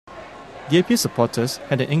DAP supporters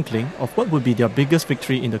had an inkling of what would be their biggest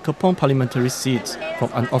victory in the Kepong parliamentary seats from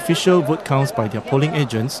unofficial vote counts by their polling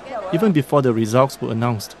agents even before the results were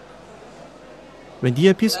announced. When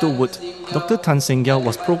DAP stalwart Dr Tan Seng Giaw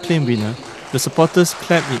was proclaimed winner, the supporters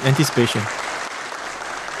clapped in anticipation.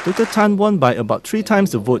 Dr Tan won by about 3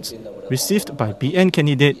 times the votes received by BN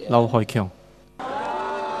candidate Lau Hoi Kiong.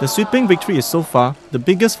 The sweeping victory is so far the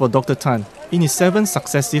biggest for Dr Tan in his 7th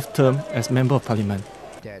successive term as Member of Parliament.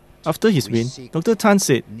 After his win, Dr Tan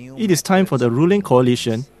said it is time for the ruling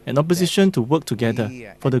coalition and opposition to work together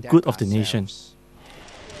for the good of the nation.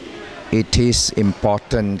 It is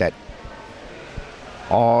important that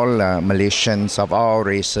all Malaysians of all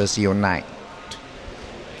races unite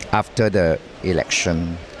after the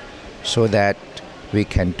election so that we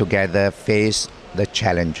can together face the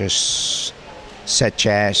challenges such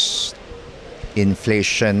as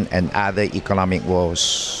inflation and other economic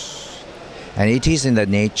woes. And it is in the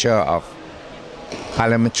nature of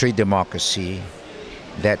parliamentary democracy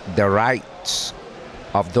that the rights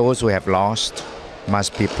of those who have lost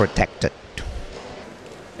must be protected.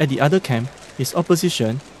 At the other camp, his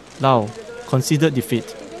opposition, Lau, considered defeat.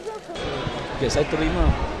 Okay, saya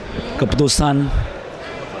terima keputusan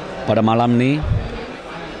pada malam ni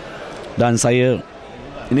dan saya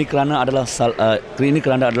ini kerana adalah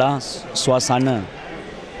suasana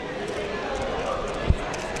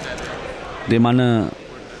di mana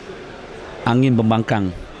angin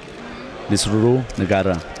membangkang di seluruh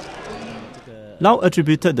negara. Lau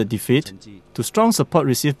attributed the defeat to strong support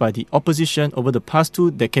received by the opposition over the past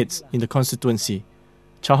 2 decades in the constituency.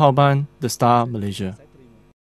 Chao Ban, The Star, Malaysia.